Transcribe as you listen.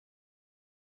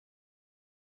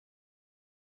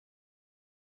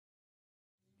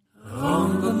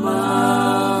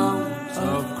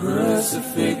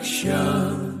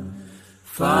redemption.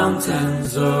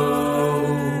 Fountains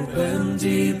open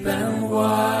deep and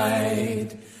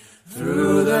wide,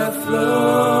 through the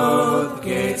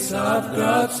floodgates of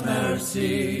God's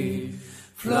mercy,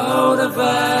 flow the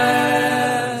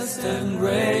vast and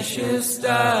gracious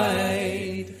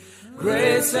tide.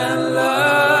 Grace and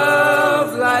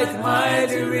love like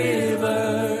mighty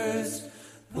rivers,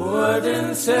 poured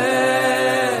incessant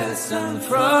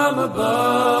from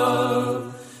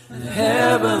above, and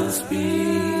heaven's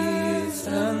peace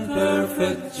and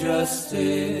perfect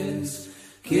justice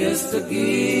kiss the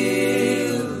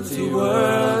guilty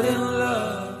world in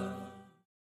love.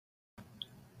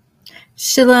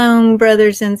 Shalom,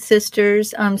 brothers and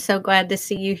sisters. I'm so glad to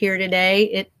see you here today.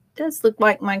 It does look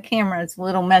like my camera is a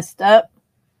little messed up.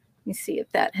 Let me see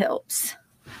if that helps.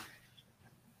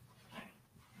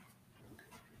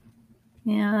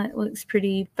 Yeah, it looks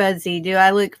pretty fuzzy. Do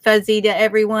I look fuzzy to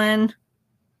everyone?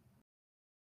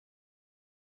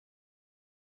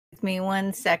 Give me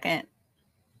 1 second.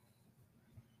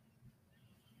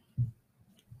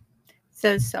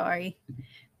 So sorry.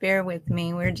 Bear with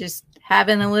me. We're just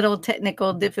having a little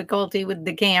technical difficulty with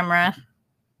the camera.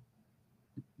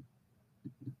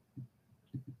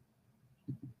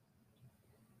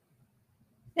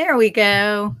 There we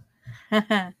go.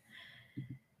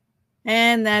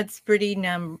 And that's pretty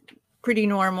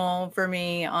normal for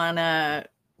me on a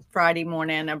Friday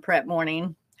morning, a prep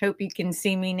morning. Hope you can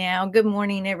see me now. Good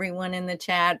morning, everyone in the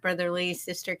chat. Brother Leigh,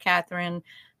 Sister Catherine.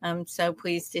 I'm so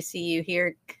pleased to see you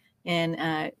here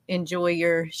and enjoy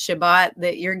your Shabbat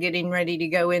that you're getting ready to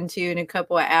go into in a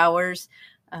couple of hours.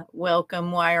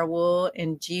 Welcome, Wirewool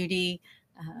and Judy.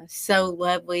 So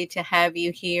lovely to have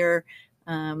you here.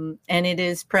 And it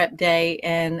is prep day,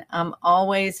 and I'm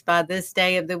always by this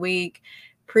day of the week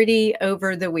pretty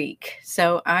over the week.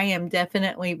 So I am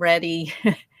definitely ready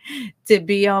to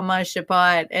be on my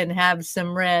Shabbat and have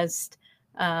some rest.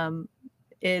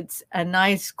 It's a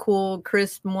nice, cool,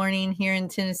 crisp morning here in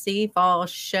Tennessee. Fall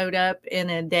showed up in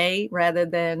a day rather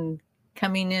than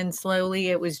coming in slowly.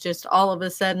 It was just all of a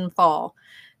sudden fall.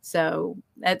 So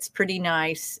that's pretty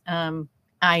nice.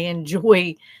 I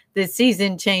enjoy the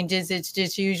season changes. It's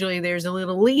just usually there's a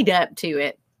little lead up to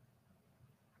it.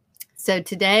 So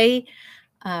today,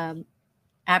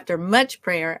 after much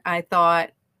prayer, I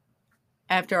thought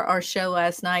after our show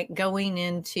last night, going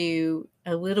into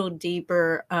a little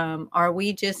deeper, are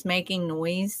we just making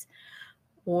noise,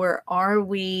 or are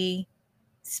we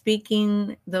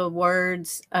speaking the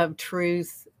words of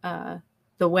truth the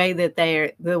way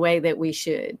that we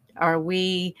should? Are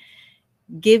we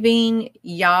giving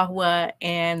Yahweh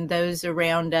and those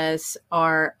around us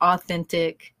our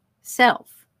authentic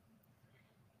self?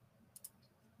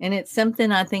 And it's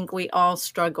something I think we all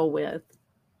struggle with.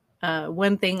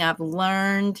 One thing I've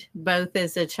learned both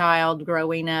as a child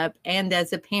growing up and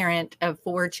as a parent of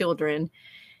 4 children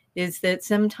is that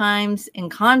sometimes in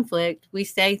conflict, we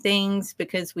say things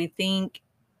because we think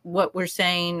what we're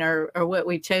saying or what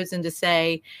we've chosen to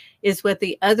say is what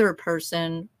the other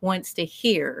person wants to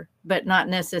hear, but not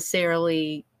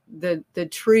necessarily the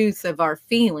truth of our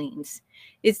feelings.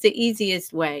 It's the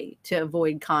easiest way to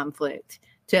avoid conflict,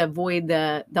 to avoid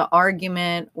the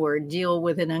argument or deal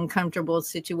with an uncomfortable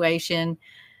situation.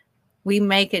 We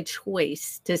make a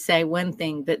choice to say one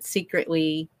thing, but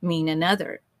secretly mean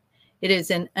another. It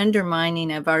is an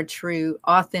undermining of our true,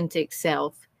 authentic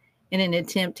self in an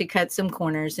attempt to cut some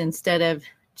corners instead of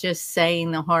just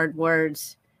saying the hard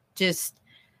words, just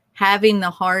having the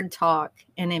hard talk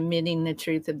and admitting the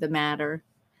truth of the matter.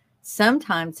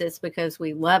 Sometimes it's because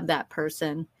we love that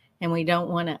person and we don't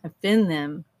want to offend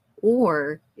them,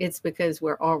 or it's because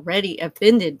we're already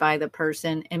offended by the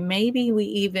person and maybe we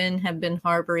even have been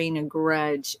harboring a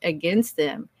grudge against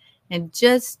them and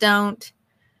just don't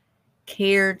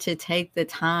care to take the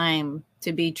time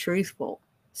to be truthful.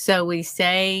 So we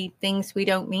say things we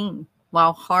don't mean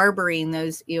while harboring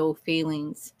those ill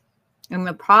feelings. And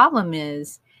the problem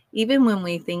is, even when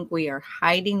we think we are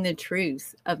hiding the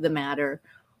truth of the matter,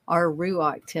 our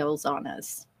ruach tells on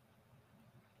us.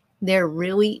 There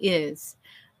really is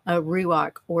a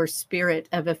ruach or spirit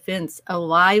of offense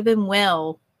alive and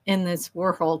well in this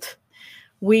world.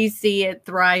 We see it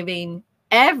thriving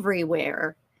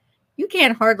everywhere. You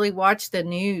can't hardly watch the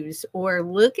news or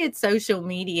look at social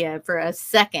media for a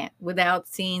second without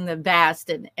seeing the vast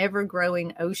and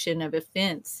ever-growing ocean of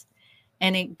offense.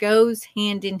 And it goes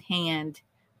hand in hand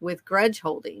with grudge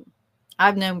holding.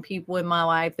 I've known people in my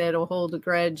life that'll hold a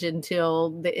grudge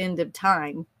until the end of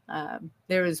time.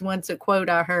 There was once a quote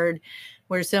I heard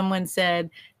where someone said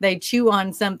they chew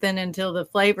on something until the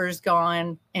flavor's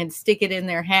gone and stick it in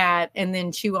their hat and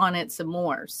then chew on it some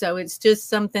more. So it's just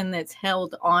something that's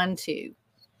held onto.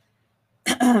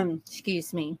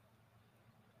 Excuse me.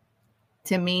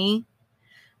 To me,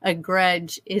 a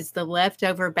grudge is the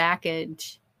leftover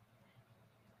baggage.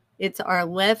 It's our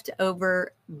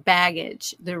leftover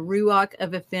baggage the ruach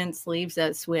of offense leaves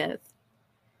us with.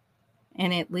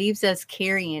 And it leaves us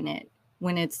carrying it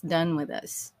when it's done with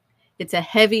us. It's a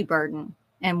heavy burden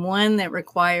and one that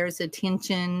requires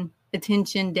attention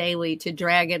daily to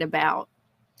drag it about.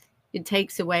 It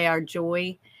takes away our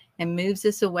joy and moves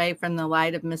us away from the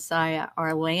light of Messiah,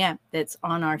 our lamp that's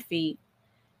on our feet.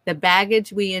 The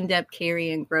baggage we end up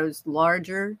carrying grows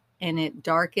larger and it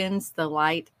darkens the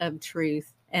light of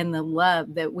truth and the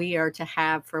love that we are to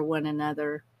have for one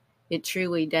another. It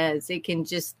truly does.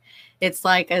 It's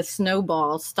like a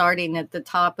snowball starting at the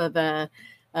top of a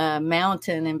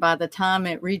mountain. And by the time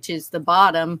it reaches the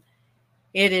bottom,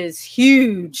 it is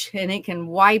huge and it can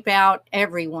wipe out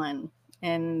everyone.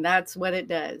 And that's what it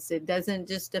does. It doesn't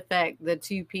just affect the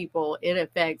two people. It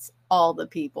affects all the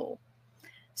people.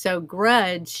 So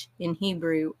grudge in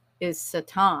Hebrew is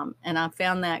satam. And I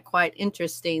found that quite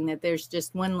interesting that there's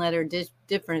just one letter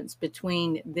difference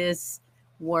between this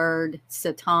word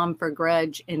satam for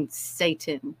grudge and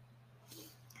Satan.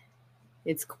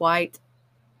 It's quite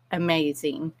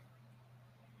amazing.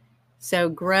 So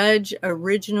grudge,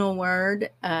 original word,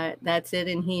 that's it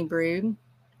in Hebrew.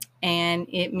 And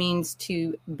it means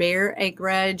to bear a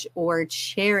grudge or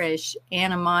cherish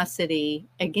animosity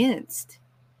against.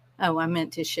 Oh, I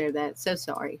meant to share that. So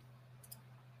sorry.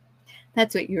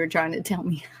 That's what you were trying to tell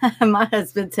me. My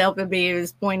husband's helping me. He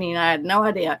was pointing. I had no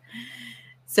idea.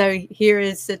 So here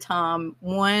is Satam,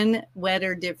 one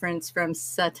letter difference from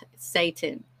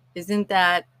Satan. Isn't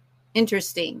that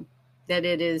interesting that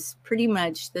it is pretty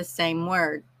much the same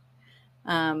word?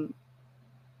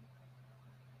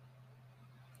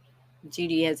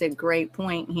 Judy has a great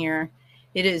point here.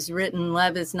 It is written,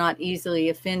 love is not easily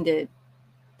offended.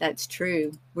 That's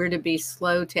true. We're to be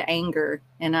slow to anger.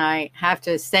 And I have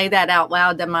to say that out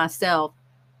loud to myself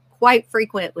quite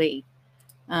frequently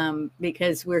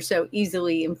because we're so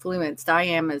easily influenced. I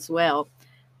am as well.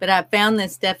 But I found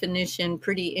this definition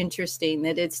pretty interesting,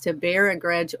 that it's to bear a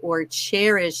grudge or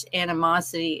cherish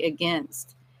animosity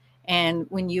against. And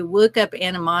when you look up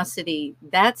animosity,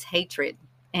 that's hatred.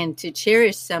 And to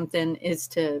cherish something is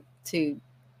to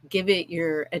give it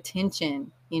your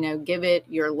attention, give it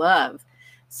your love.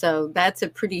 So that's a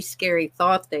pretty scary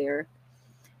thought there.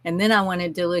 And then I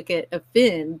wanted to look at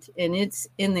offend, and it's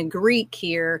in the Greek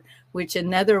here, which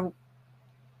another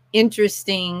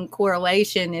interesting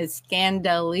correlation is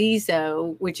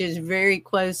scandalizo, which is very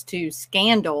close to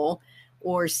scandal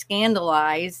or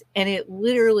scandalize. And it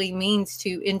literally means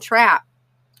to entrap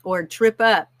or trip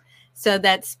up. So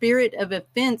that spirit of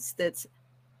offense that's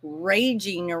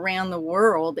raging around the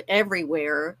world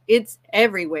everywhere, it's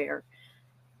everywhere.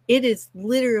 It is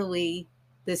literally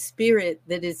the spirit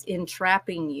that is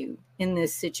entrapping you in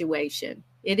this situation.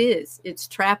 It is. It's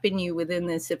trapping you within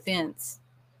this offense.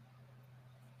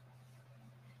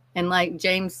 And like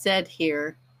James said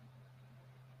here,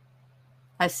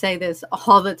 I say this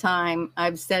all the time.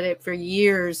 I've said it for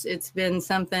years. It's been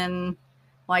something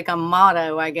like a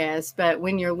motto, I guess. But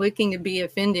when you're looking to be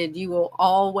offended, you will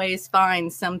always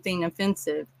find something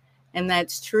offensive. And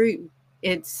that's true.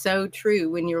 It's so true.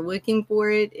 When you're looking for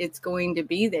it, it's going to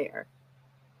be there.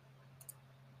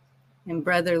 And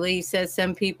Brother Leigh says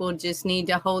some people just need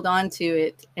to hold on to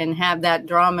it and have that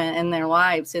drama in their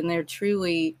lives. And there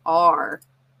truly are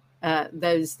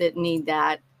those that need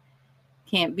that.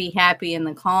 Can't be happy in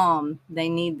the calm. They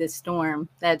need the storm.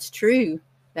 That's true.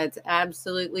 That's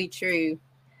absolutely true.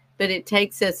 But it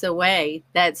takes us away.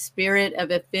 That spirit of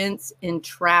offense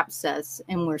entraps us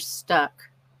and we're stuck.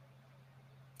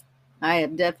 I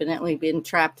have definitely been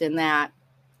trapped in that.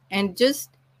 And this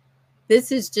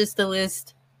is just a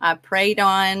list I prayed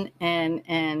on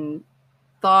and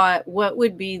thought what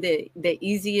would be the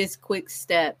easiest quick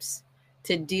steps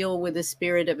to deal with the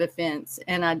spirit of offense.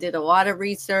 And I did a lot of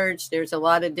research. There's a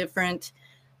lot of different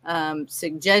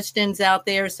suggestions out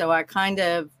there. So I kind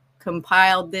of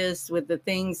compiled this with the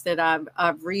things that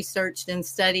I've researched and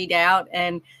studied out.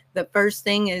 And the first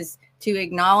thing is to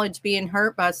acknowledge being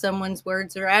hurt by someone's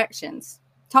words or actions.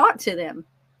 Talk to them.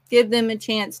 Give them a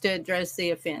chance to address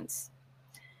the offense.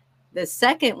 The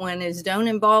second one is don't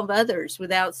involve others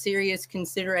without serious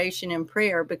consideration and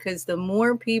prayer, because the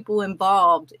more people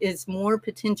involved is more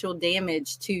potential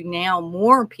damage to now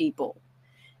more people.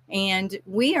 And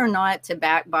we are not to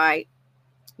backbite.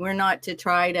 We're not to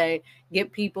try to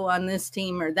get people on this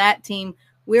team or that team.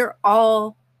 We're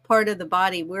all part of the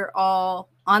body. We're all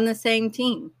on the same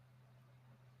team.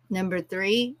 Number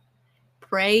 3,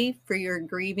 pray for your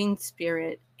grieving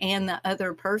spirit and the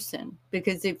other person.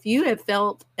 Because if you have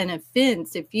felt an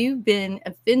offense, if you've been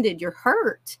offended, you're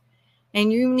hurt.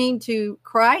 And you need to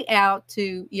cry out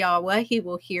to Yahweh. He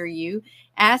will hear you.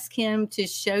 Ask him to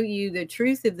show you the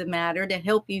truth of the matter, to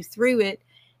help you through it.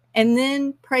 And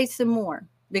then pray some more.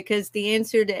 Because the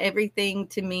answer to everything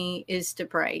to me is to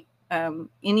pray.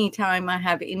 Anytime I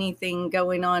have anything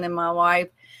going on in my life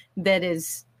that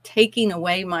is taking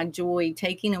away my joy,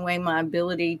 taking away my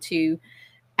ability to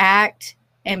act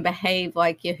and behave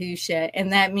like Yahusha,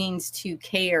 and that means to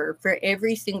care for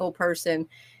every single person,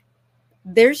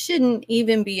 there shouldn't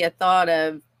even be a thought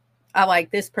of, I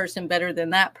like this person better than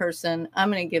that person.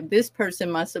 I'm going to give this person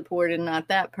my support and not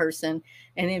that person.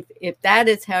 And if that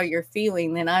is how you're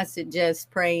feeling, then I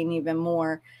suggest praying even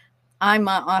more. I'm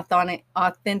my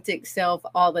authentic self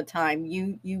all the time.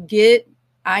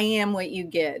 I am what you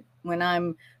get. When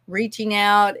I'm reaching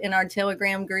out in our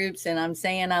Telegram groups and I'm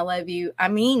saying I love you, I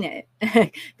mean it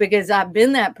because I've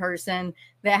been that person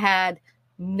that had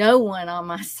no one on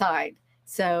my side.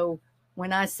 So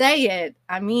when I say it,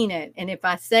 I mean it. And if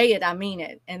I say it, I mean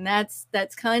it. And that's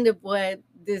kind of what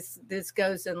this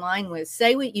goes in line with.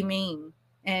 Say what you mean,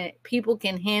 and people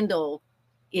can handle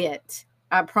it.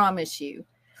 I promise you.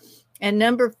 And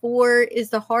number 4 is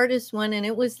the hardest one. And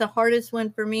it was the hardest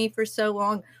one for me for so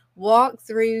long. Walk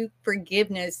through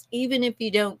forgiveness, even if you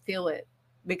don't feel it,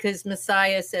 because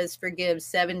Messiah says forgive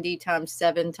 70 times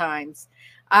 7 times.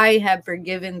 I have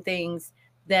forgiven things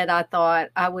that I thought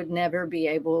I would never be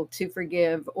able to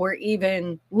forgive or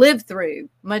even live through,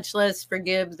 much less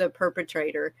forgive the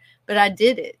perpetrator. But I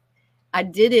did it. I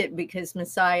did it because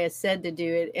Messiah said to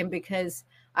do it, and because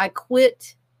I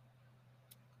quit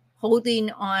holding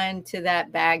on to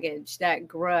that baggage, that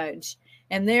grudge.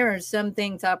 And there are some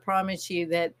things, I promise you,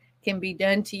 that can be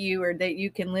done to you or that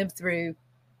you can live through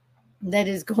that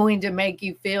is going to make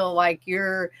you feel like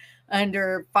you're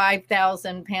under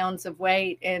 5,000 pounds of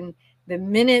weight. And the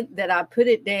minute that I put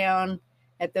it down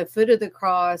at the foot of the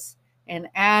cross and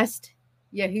asked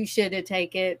Yahusha to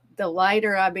take it, the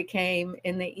lighter I became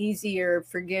and the easier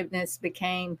forgiveness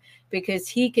became, because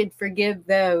he could forgive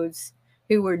those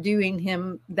who were doing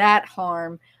him that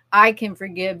harm. I can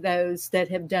forgive those that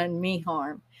have done me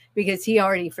harm because he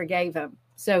already forgave them.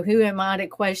 So who am I to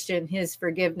question his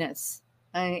forgiveness?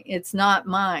 It's not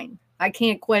mine. I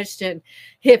can't question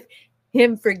if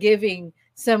him forgiving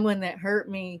someone that hurt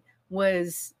me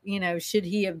was, should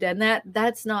he have done that?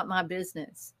 That's not my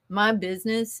business. My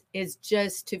business is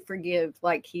just to forgive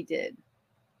like he did.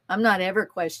 I'm not ever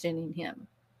questioning him.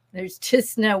 There's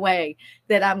just no way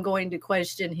that I'm going to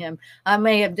question him. I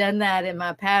may have done that in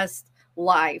my past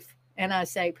life. And I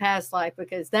say past life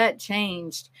because that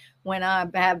changed when I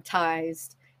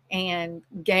baptized and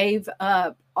gave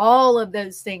up all of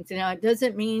those things. Now, it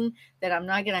doesn't mean that I'm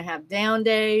not going to have down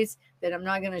days, that I'm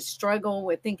not going to struggle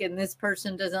with thinking this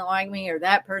person doesn't like me or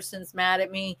that person's mad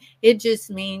at me. It just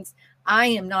means I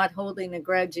am not holding a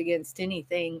grudge against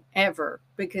anything ever,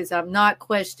 because I'm not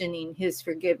questioning his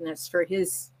forgiveness for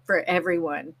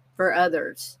everyone, for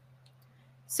others.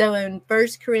 So in 1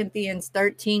 Corinthians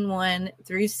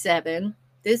 13:1-7,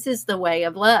 this is the way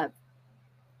of love.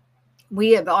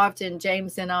 We have often,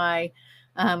 James and I,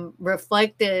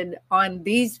 reflected on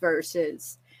these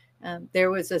verses.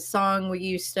 There was a song we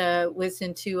used to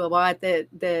listen to a lot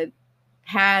that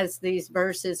has these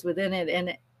verses within it.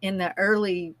 And in the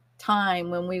early time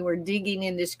when we were digging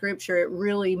into scripture, it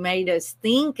really made us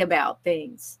think about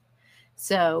things.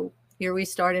 So here we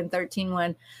start in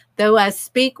 13:1. Though I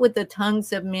speak with the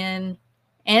tongues of men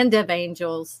and of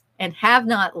angels and have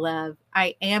not love,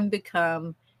 I am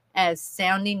become as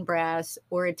sounding brass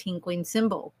or a tinkling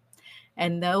cymbal.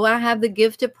 And though I have the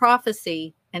gift of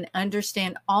prophecy and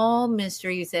understand all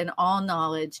mysteries and all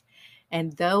knowledge,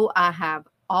 and though I have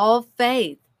all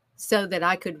faith so that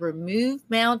I could remove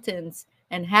mountains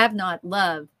and have not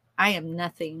love, I am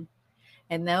nothing.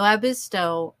 And though I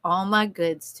bestow all my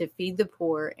goods to feed the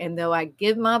poor, and though I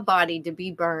give my body to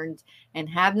be burned and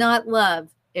have not love,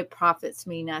 it profits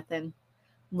me nothing.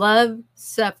 Love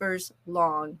suffers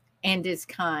long and is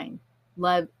kind.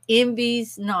 Love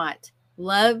envies not.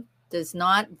 Love does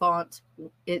not vaunt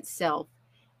itself.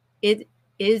 It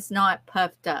is not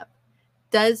puffed up,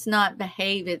 does not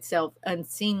behave itself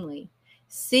unseemly,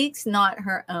 seeks not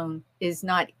her own, is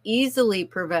not easily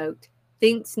provoked,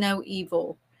 thinks no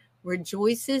evil,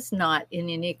 rejoices not in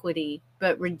iniquity,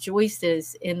 but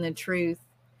rejoices in the truth,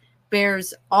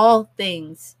 bears all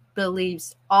things,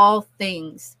 believes all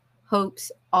things,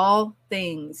 hopes all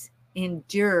things,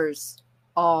 endures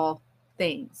all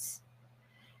things.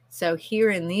 So here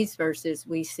in these verses,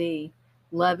 we see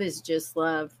love is just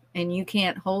love, and you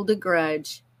can't hold a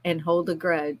grudge and hold a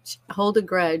grudge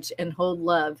and hold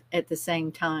love at the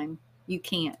same time. You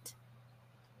can't.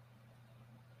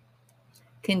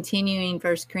 Continuing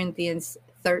 1 Corinthians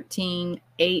 13,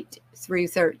 8 through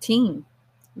 13.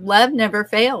 Love never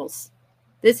fails.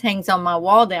 This hangs on my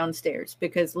wall downstairs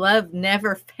because love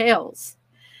never fails.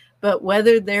 But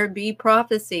whether there be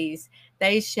prophecies,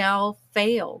 they shall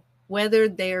fail. Whether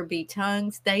there be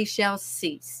tongues, they shall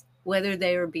cease. Whether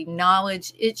there be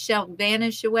knowledge, it shall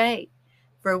vanish away.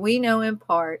 For we know in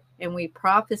part, and we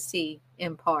prophesy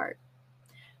in part.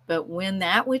 But when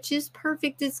that which is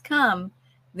perfect is come,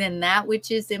 then that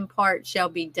which is in part shall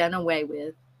be done away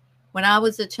with. When I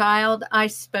was a child, I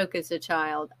spoke as a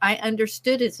child. I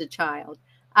understood as a child.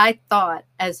 I thought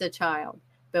as a child.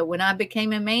 But when I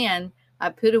became a man,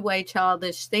 I put away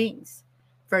childish things.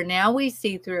 For now we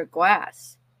see through a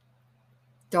glass,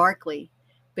 darkly,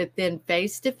 but then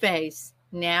face to face.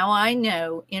 Now I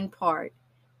know in part,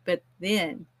 but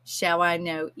then shall I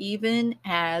know even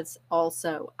as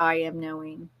also I am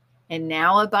knowing. And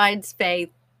now abides faith,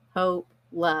 hope,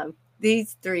 love.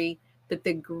 These three, but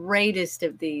the greatest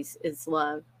of these is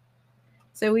love.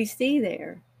 So we see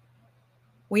there,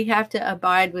 we have to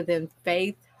abide within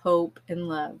faith, hope, and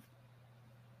love.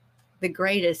 The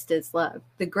greatest is love.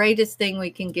 The greatest thing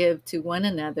we can give to one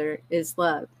another is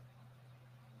love.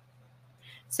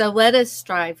 So let us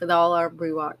strive with all our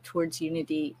ruach towards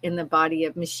unity in the body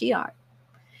of Mashiach.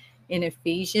 In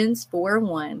Ephesians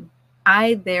 4:1,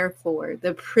 I therefore,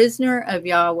 the prisoner of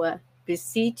Yahweh,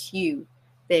 beseech you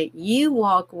that you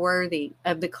walk worthy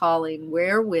of the calling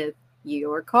wherewith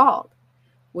you are called,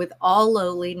 with all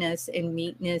lowliness and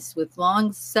meekness, with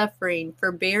long suffering,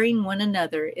 forbearing one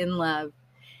another in love,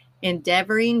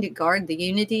 endeavoring to guard the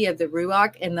unity of the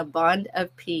Ruach and the bond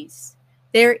of peace.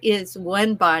 There is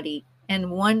one body and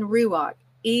one Ruach,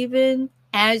 even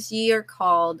as ye are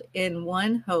called in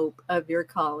one hope of your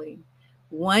calling.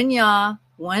 One Yah,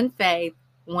 one faith,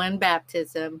 one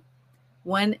baptism,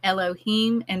 one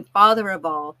Elohim and Father of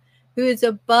all, who is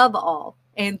above all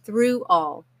and through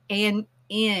all and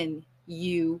in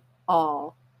you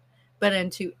all. But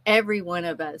unto every one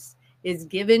of us is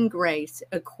given grace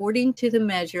according to the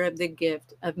measure of the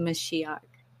gift of Mashiach.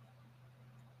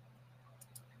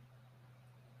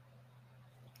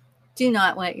 Do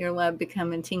not let your love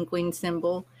become a tinkling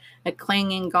cymbal, a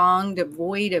clanging gong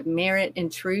devoid of merit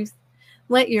and truth.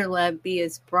 Let your love be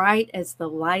as bright as the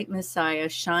light Messiah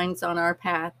shines on our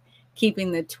path,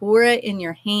 keeping the Torah in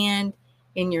your hand,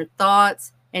 in your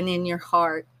thoughts, and in your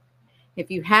heart.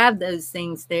 If you have those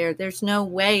things there, there's no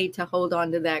way to hold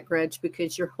on to that grudge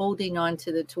because you're holding on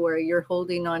to the Torah. You're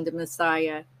holding on to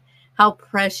Messiah. How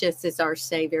precious is our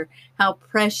Savior. How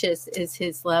precious is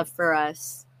his love for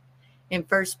us. In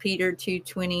 1 Peter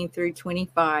 2:20 through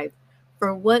 25,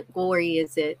 for what glory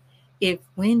is it if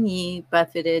when ye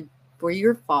buffeted for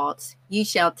your faults, ye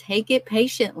shall take it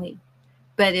patiently?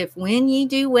 But if when ye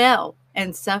do well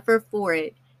and suffer for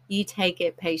it, ye take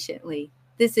it patiently,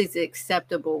 this is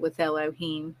acceptable with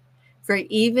Elohim. For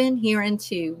even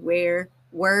hereunto where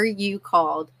were you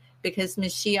called, because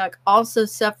Mashiach also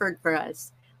suffered for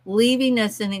us, leaving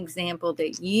us an example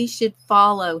that ye should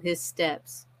follow his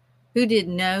steps, who did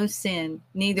no sin,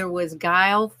 neither was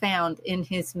guile found in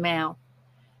his mouth,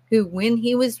 who when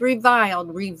he was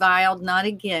reviled not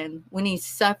again. When he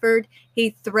suffered,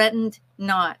 he threatened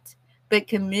not, but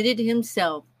committed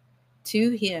himself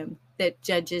to him that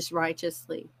judges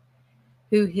righteously,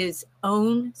 who his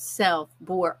own self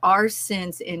bore our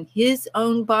sins in his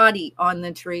own body on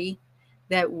the tree,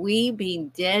 that we, being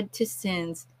dead to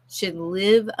sins, should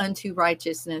live unto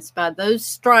righteousness. By those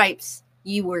stripes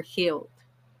ye were healed.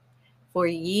 For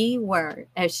ye were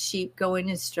as sheep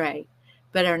going astray,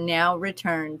 but are now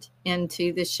returned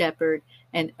into the shepherd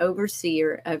and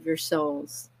overseer of your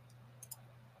souls.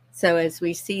 So as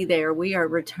we see there, we are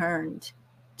returned,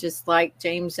 just like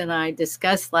James and I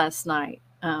discussed last night.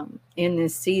 In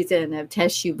this season of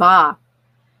Teshuvah,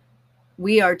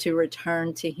 we are to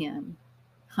return to him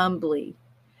humbly.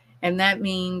 And that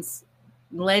means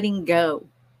letting go.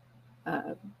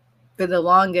 For the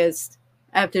longest,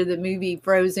 after the movie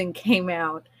Frozen came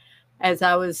out, as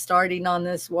I was starting on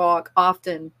this walk,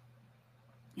 often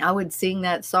I would sing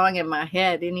that song in my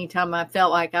head anytime I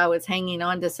felt like I was hanging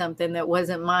on to something that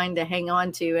wasn't mine to hang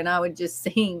on to. And I would just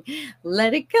sing,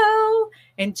 let it go,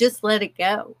 and just let it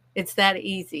go. It's that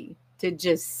easy to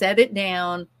just set it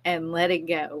down and let it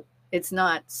go. It's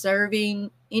not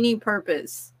serving any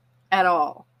purpose at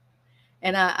all.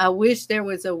 And I wish there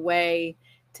was a way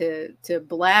to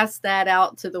blast that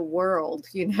out to the world,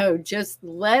 just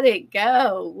let it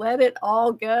go, let it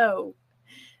all go.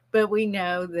 But we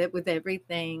know that with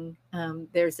everything,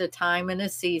 there's a time and a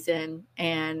season,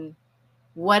 and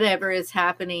whatever is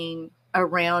happening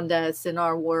around us in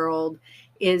our world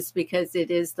is because it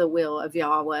is the will of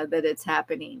Yahweh that it's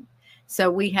happening.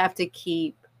 So we have to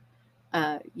keep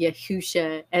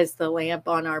Yahusha as the lamp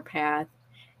on our path.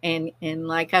 And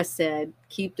like I said,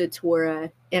 keep the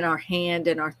Torah in our hand,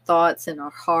 in our thoughts, in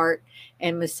our heart,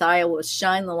 and Messiah will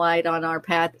shine the light on our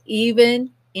path,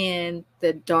 even in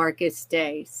the darkest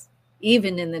days,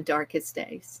 even in the darkest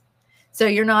days. So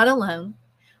you're not alone.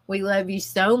 We love you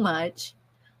so much.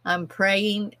 I'm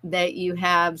praying that you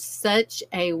have such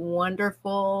a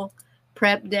wonderful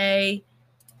prep day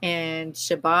and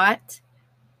Shabbat,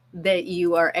 that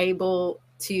you are able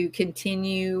to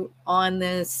continue on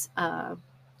this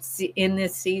in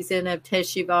this season of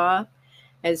Teshuvah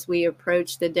as we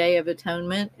approach the Day of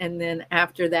Atonement. And then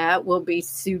after that will be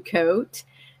Sukkot.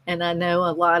 And I know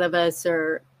a lot of us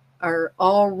are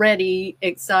already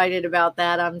excited about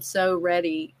that. I'm so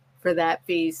ready for that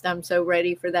feast. I'm so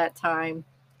ready for that time.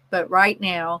 But right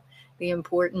now, the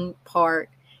important part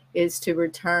is to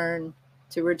return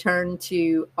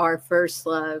to our first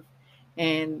love,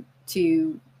 and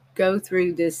to go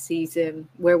through this season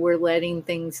where we're letting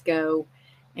things go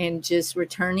and just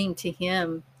returning to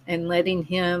him and letting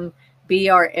him be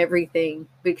our everything,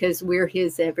 because we're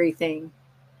his everything.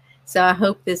 So I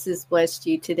hope this has blessed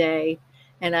you today,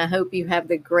 and I hope you have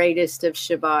the greatest of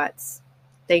Shabbats.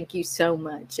 Thank you so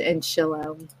much, and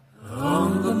shalom.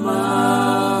 On the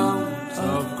mount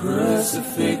of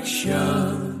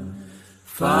crucifixion,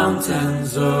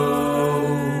 fountains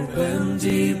open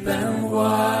deep and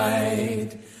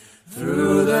wide,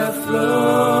 through the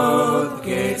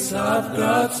floodgates of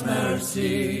God's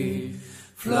mercy,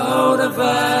 flowed a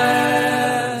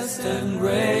vast and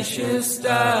gracious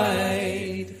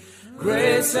tide,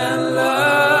 grace and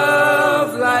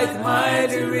love like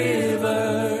mighty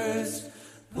rivers,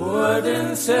 poured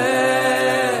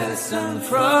incessant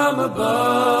from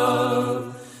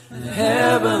above, and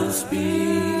heaven's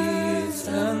peace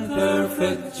and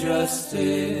perfect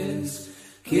justice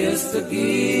kissed the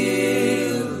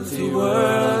guilty world